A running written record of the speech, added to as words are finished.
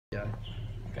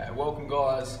Okay, welcome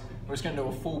guys. We're just going to do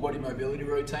a full body mobility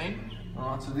routine.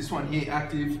 Alright, so this one here,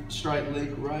 active straight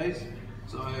leg raise.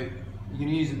 So you can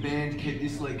use a band to keep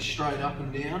this leg straight up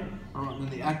and down. Alright, and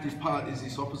then the active part is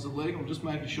this opposite leg. I'm just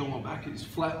making sure my back is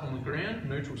flat on the ground,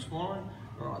 neutral spine.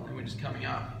 Alright, then we're just coming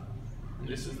up. And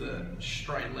this is the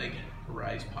straight leg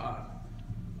raise part.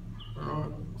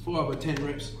 Alright, 5 by 10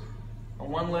 reps on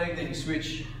one leg, then you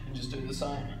switch and just do the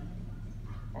same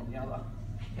on the other.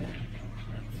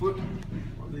 Foot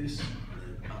like this,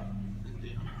 up and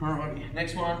down. Alrighty,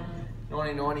 next one,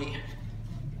 90-90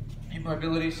 hip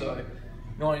mobility, so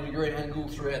 90-degree angle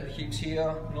throughout the hips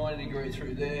here, 90-degree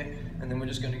through there, and then we're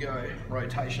just going to go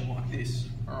rotation like this.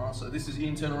 Alright, so this is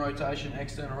internal rotation,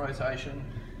 external rotation,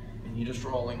 and you're just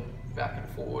rolling back and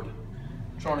forward,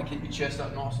 trying to keep your chest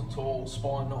up nice and tall,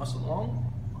 spine nice and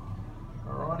long.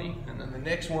 Alrighty, and then the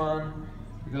next one,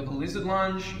 we've got the lizard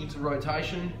lunge into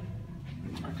rotation.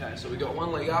 Okay, so we got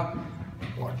one leg up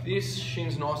like this,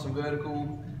 shins nice and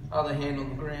vertical, other hand on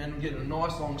the ground, get a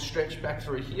nice long stretch back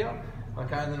through here.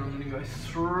 Okay, and then I'm going to go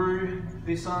through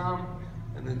this arm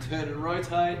and then turn and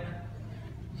rotate,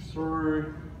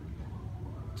 through,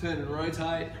 turn and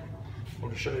rotate. I'll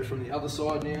just show you from the other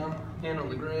side now, hand on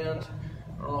the ground.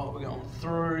 Alright, we're going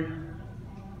through,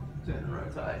 turn and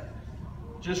rotate.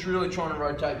 Just really trying to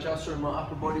rotate just through my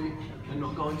upper body and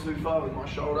not going too far with my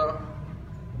shoulder.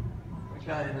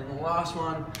 Okay, and then the last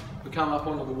one, we come up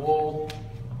onto the wall.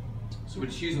 So we're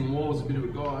just using the wall as a bit of a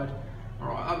guide.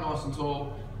 Alright, up nice and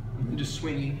tall, and just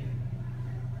swinging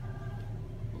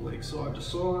the leg side to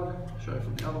side. Show it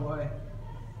from the other way.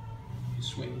 Just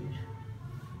swinging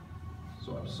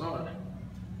side to side.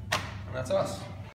 And that's us.